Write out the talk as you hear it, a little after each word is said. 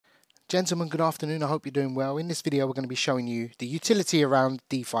Gentlemen, good afternoon. I hope you're doing well. In this video, we're going to be showing you the utility around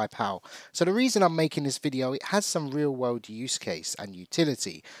DefiPal. So the reason I'm making this video, it has some real world use case and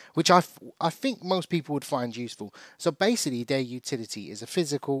utility, which I think most people would find useful. So basically, their utility is a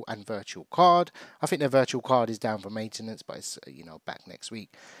physical and virtual card. I think their virtual card is down for maintenance, but it's back next week.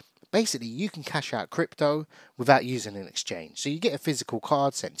 Basically, you can cash out crypto without using an exchange. So you get a physical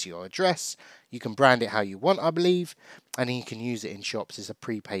card sent to your address. You can brand it how you want, I believe, and then you can use it in shops. It's a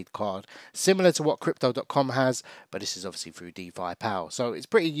prepaid card, similar to what Crypto.com has, but this is obviously through DefiPal. So it's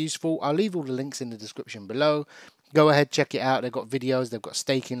pretty useful. I'll leave all the links in the description below. Go ahead, check it out. They've got videos, they've got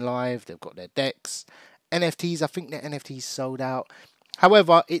staking live, they've got their decks. NFTs, I think their NFTs sold out.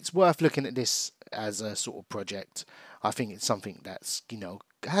 However, it's worth looking at this as a sort of project. I think it's something that's,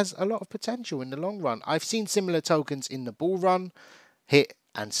 has a lot of potential in the long run. I've seen similar tokens in the bull run hit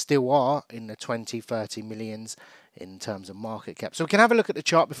and still are in the 20-30 millions in terms of market cap. So we can have a look at the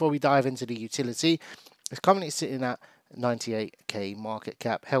chart before we dive into the utility. It's currently sitting at 98k market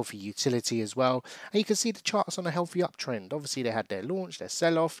cap, healthy utility as well, and you can see the charts on a healthy uptrend. Obviously they had their launch, their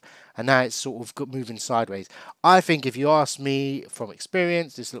sell-off, and now it's sort of moving sideways. I think if you ask me from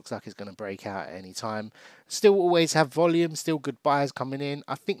experience, this looks like it's going to break out at any time. Still always have volume, still good buyers coming in.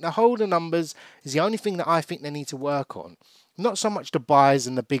 I think the holder numbers is the only thing that I think they need to work on. Not so much the buys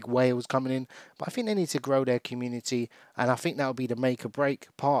and the big whales coming in, but I think they need to grow their community, and I think that will be the make or break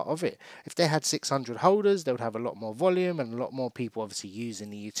part of it. If they had 600 holders, they would have a lot more volume and a lot more people obviously using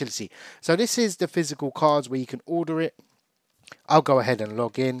the utility. So this is the physical cards where you can order it. I'll go ahead and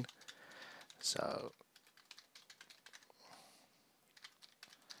log in. So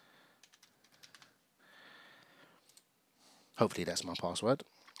hopefully that's my password.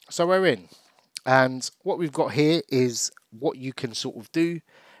 So we're in. And what we've got here is what you can sort of do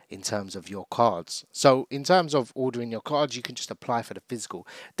in terms of your cards. So in terms of ordering your cards, you can just apply for the physical.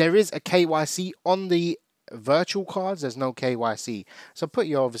 There is a KYC on the virtual cards. There's no KYC. So put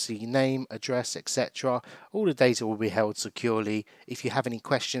your obviously name, address, etc. All the data will be held securely. If you have any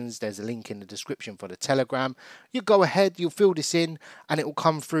questions, there's a link in the description for the Telegram. You go ahead, you'll fill this in, and it will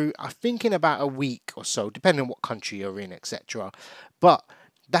come through, I think, in about a week or so, depending on what country you're in, etc. But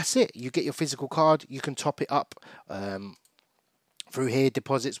that's it. You get your physical card. You can top it up through here,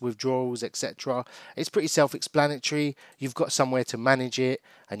 deposits, withdrawals, etc. It's pretty self-explanatory. You've got somewhere to manage it,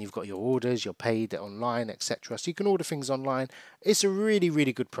 and you've got your orders, you're paid online, etc. So you can order things online. It's a really,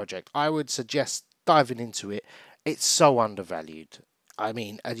 really good project. I would suggest diving into it. It's so undervalued. I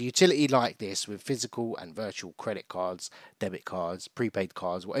mean, a utility like this with physical and virtual credit cards, debit cards, prepaid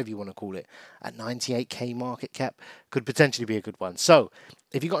cards, whatever you want to call it, at 98k market cap could potentially be a good one. So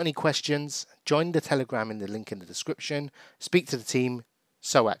if you've got any questions, join the Telegram in the link in the description. Speak to the team.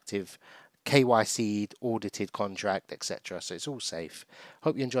 So active. KYC'd, audited contract, etc. So it's all safe.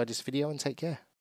 Hope you enjoyed this video and take care.